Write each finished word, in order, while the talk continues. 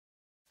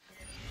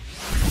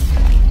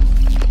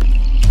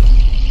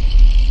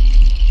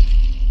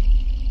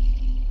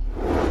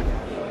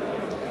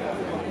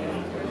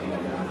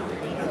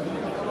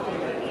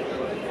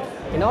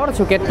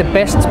order to get the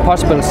best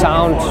possible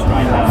sound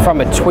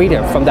from a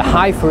tweeter, from the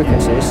high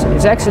frequencies,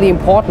 it's actually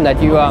important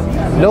that you are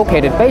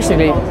located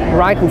basically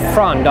right in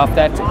front of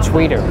that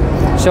tweeter,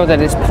 so that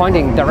it's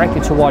pointing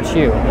directly towards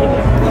you.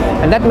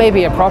 And that may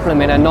be a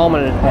problem in a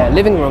normal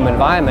living room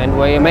environment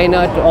where you may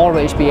not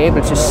always be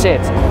able to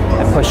sit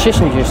and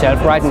position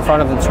yourself right in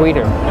front of the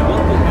tweeter.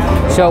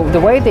 So the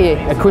way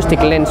the acoustic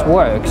lens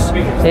works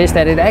is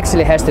that it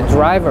actually has the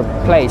driver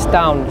placed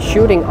down,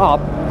 shooting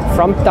up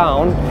from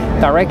down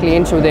directly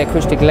into the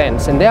acoustic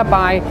lens, and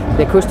thereby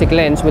the acoustic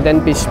lens will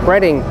then be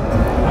spreading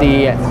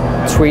the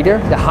tweeter,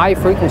 the high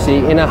frequency,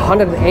 in a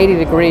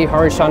 180-degree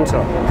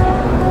horizontal.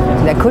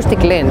 The acoustic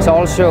lens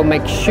also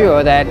makes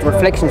sure that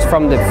reflections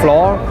from the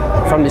floor,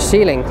 from the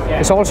ceiling,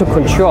 is also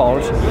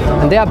controlled,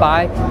 and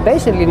thereby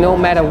basically no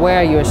matter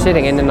where you're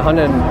sitting in a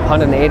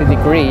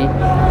 180-degree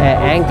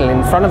angle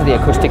in front of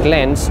the acoustic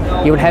lens,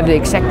 you will have the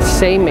exact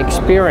same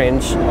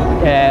experience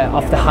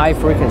of the high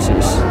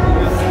frequencies.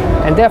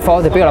 And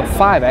therefore the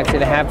BeoIntegration.com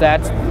actually have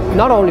that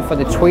not only for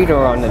the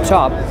tweeter on the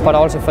top, but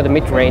also for the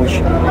mid-range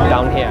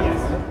down here.